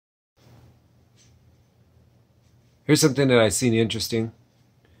Here's something that I seen interesting.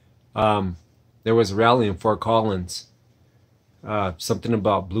 There was a rally in Fort Collins. Something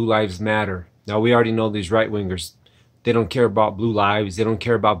about Blue Lives Matter. Now, we already know these right-wingers. They don't care about blue lives. They don't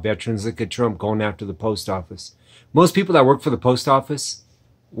care about veterans. Look at Trump going after the post office. Most people that work for the post office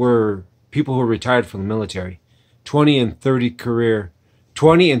were people who retired from the military. 20 and 30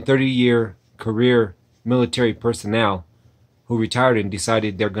 year career military personnel who retired and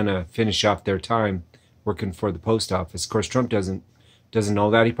decided they're going to finish off their time working for the post office. Of course, Trump doesn't know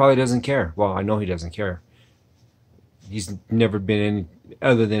that. He probably doesn't care. Well, I know he doesn't care. He's never been any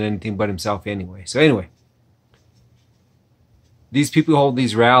other than anything but himself anyway. So anyway, these people hold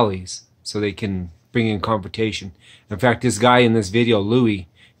these rallies so they can bring in confrontation. In fact, this guy in this video, Louis,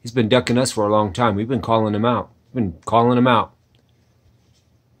 he's been ducking us for a long time. We've been calling him out.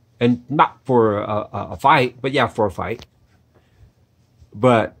 And not for a fight, but yeah, for a fight.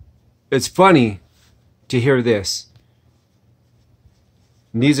 But it's funny to hear this.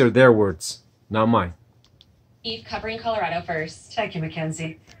 And these are their words, not mine. Eve, covering Colorado first. Thank you,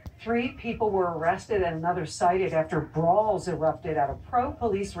 Mackenzie. 3 people were arrested and another cited after brawls erupted at a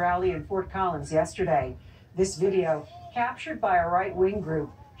pro-police rally in Fort Collins yesterday. This video, captured by a right-wing group,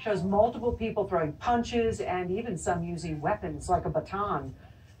 shows multiple people throwing punches and even some using weapons like a baton.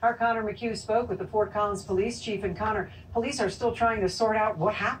 Our Connor McHugh spoke with the Fort Collins police chief, and Connor, police are still trying to sort out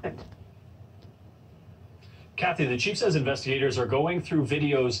what happened. Kathy, the chief says investigators are going through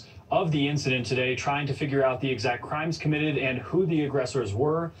videos of the incident today, trying to figure out the exact crimes committed and who the aggressors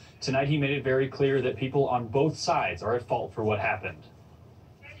were. Tonight, he made it very clear that people on both sides are at fault for what happened.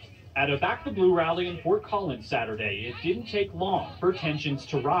 At a Back the Blue rally in Fort Collins Saturday, it didn't take long for tensions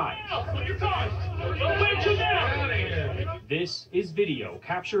to rise. This is video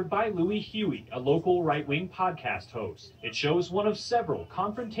captured by Louis Huey, a local right-wing podcast host. It shows one of several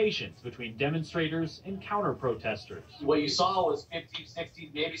confrontations between demonstrators and counter-protesters. What you saw was 50,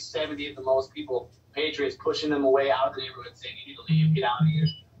 60, maybe 70 at the most people, patriots, pushing them away out of the neighborhood, saying, you need to leave, get out of here.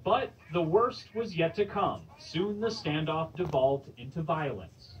 But the worst was yet to come. Soon the standoff devolved into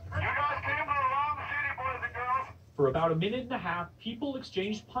violence. You guys came to the wrong city, boys and girls. For about a minute and a half, people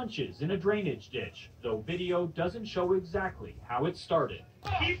exchanged punches in a drainage ditch, though video doesn't show exactly how it started.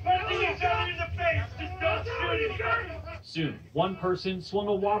 Keep punching each other in the face, just don't shoot each other. Soon, one person swung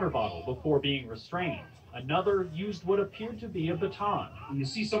a water bottle before being restrained. Another used what appeared to be a baton. You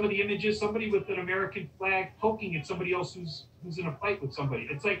see some of the images, somebody with an American flag poking at somebody else who's in a fight with somebody.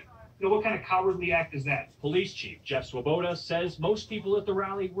 It's like, you know, what kind of cowardly act is that? Police Chief Jeff Swoboda says most people at the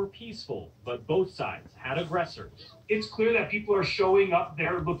rally were peaceful, but both sides had aggressors. It's clear that people are showing up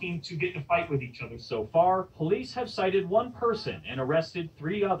there looking to get in a fight with each other. So far, police have cited one person and arrested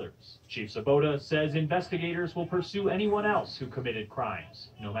 3 others. Chief Swoboda says investigators will pursue anyone else who committed crimes,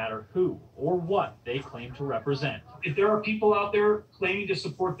 no matter who or what they claim to represent. If there are people out there claiming to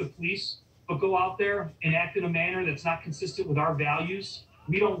support the police, but go out there and act in a manner that's not consistent with our values,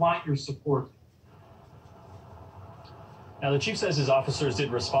 we don't want your support. Now, the chief says his officers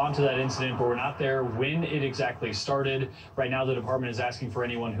did respond to that incident, but we're not there when it exactly started. Right now, the department is asking for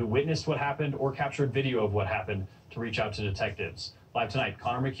anyone who witnessed what happened or captured video of what happened to reach out to detectives. Live tonight,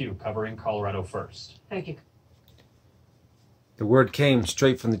 Connor McHugh covering Colorado First. Thank you. The word came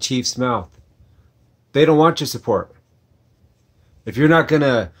straight from the chief's mouth. They don't want your support. If you're not going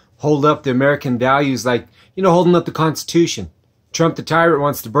to hold up the American values like, you know, holding up the Constitution. Trump the tyrant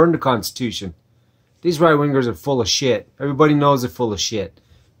wants to burn the Constitution. These right-wingers are full of shit. Everybody knows they're full of shit.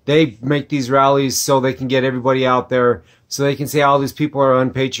 They make these rallies so they can get everybody out there, so they can say all these people are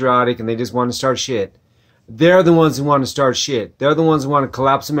unpatriotic and they just want to start shit. They're the ones who want to start shit. They're the ones who want to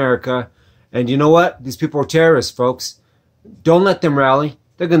collapse America. And you know what? These people are terrorists, folks. Don't let them rally.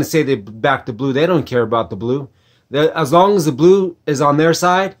 They're going to say they back the blue. They don't care about the blue. As long as the blue is on their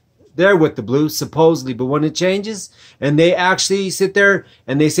side, they're with the blue, supposedly. But when it changes and they actually sit there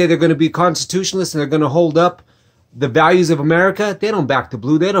and they say they're going to be constitutionalists and they're going to hold up the values of America, they don't back the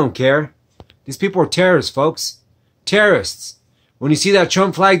blue. They don't care. These people are terrorists, folks. Terrorists. When you see that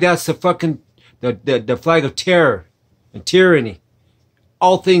Trump flag, that's the fucking, the flag of terror and tyranny.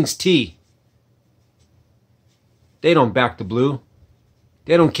 All things T. They don't back the blue.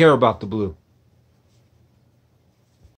 They don't care about the blue.